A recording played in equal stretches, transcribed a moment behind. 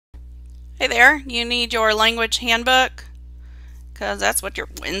Hey there, you need your language handbook? Because that's what your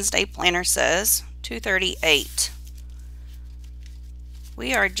Wednesday planner says, 238.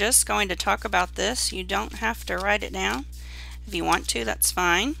 We are just going to talk about this. You don't have to write it down. If you want to, that's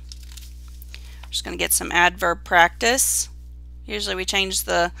fine. Just going to get some adverb practice. Usually we change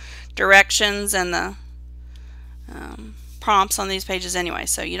the directions and the prompts on these pages anyway,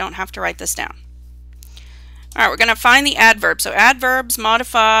 so you don't have to write this down. All right, we're going to find the adverb. So adverbs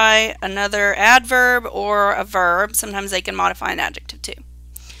modify another adverb or a verb. Sometimes they can modify an adjective too.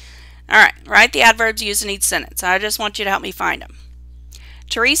 All right, write the adverbs used in each sentence. I just want you to help me find them.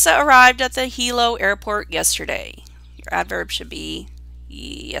 Teresa arrived at the Hilo airport yesterday. Your adverb should be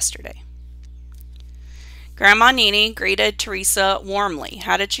yesterday. Grandma Nini greeted Teresa warmly.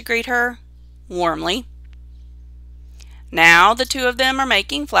 How did she greet her? Warmly. Now the two of them are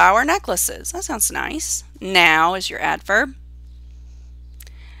making flower necklaces. That sounds nice. Now is your adverb.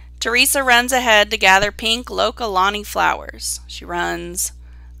 Teresa runs ahead to gather pink lokalani flowers. She runs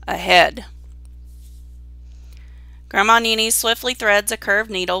ahead. Grandma Nini swiftly threads a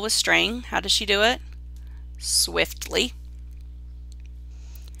curved needle with string. How does she do it? Swiftly.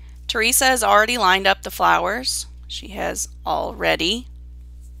 Teresa has already lined up the flowers. She has already.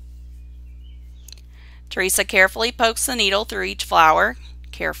 Teresa carefully pokes the needle through each flower.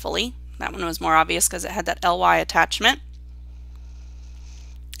 Carefully. That one was more obvious because it had that ly attachment.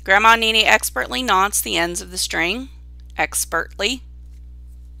 Grandma Nini expertly knots the ends of the string. Expertly.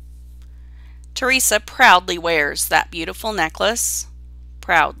 Teresa proudly wears that beautiful necklace.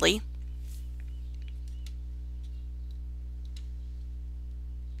 Proudly.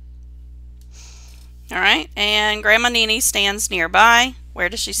 All right, and Grandma Nini stands nearby. Where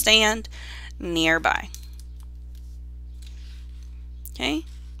does she stand? Nearby. Okay,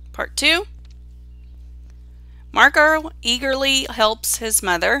 part 2. Marco eagerly helps his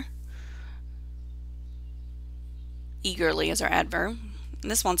mother. Eagerly is our adverb.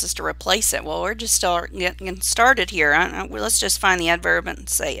 This wants us to replace it. Well, we're just getting started here. Let's just find the adverb and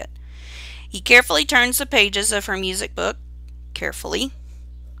say it. He carefully turns the pages of her music book. Carefully.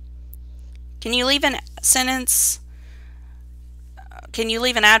 Can you leave an sentence? Can you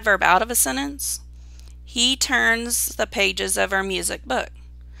leave an adverb out of a sentence? He turns the pages of our music book.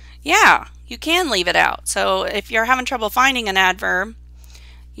 Yeah, you can leave it out. So if you're having trouble finding an adverb,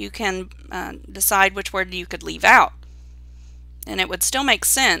 you can decide which word you could leave out. And it would still make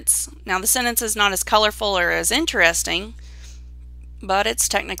sense. Now the sentence is not as colorful or as interesting, but it's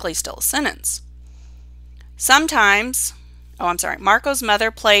technically still a sentence. Sometimes, Marco's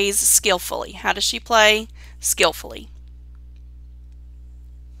mother plays skillfully. How does she play? Skillfully.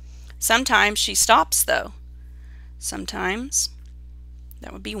 Sometimes she stops though. Sometimes.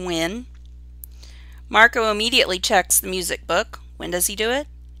 That would be when. Marco immediately checks the music book. When does he do it?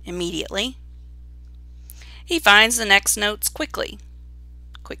 Immediately. He finds the next notes quickly.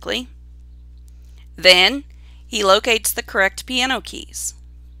 Quickly. Then he locates the correct piano keys.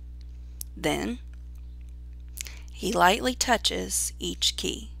 Then he lightly touches each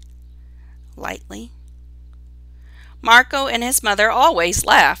key. Lightly. Marco and his mother always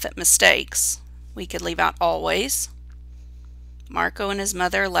laugh at mistakes. We could leave out always. Marco and his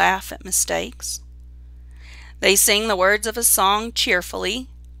mother laugh at mistakes. They sing the words of a song cheerfully.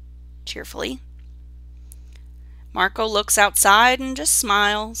 Cheerfully. Marco looks outside and just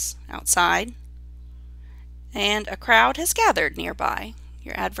smiles. Outside. And a crowd has gathered nearby.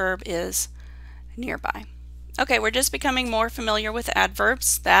 Your adverb is nearby. Okay, we're just becoming more familiar with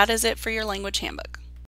adverbs. That is it for your language handbook.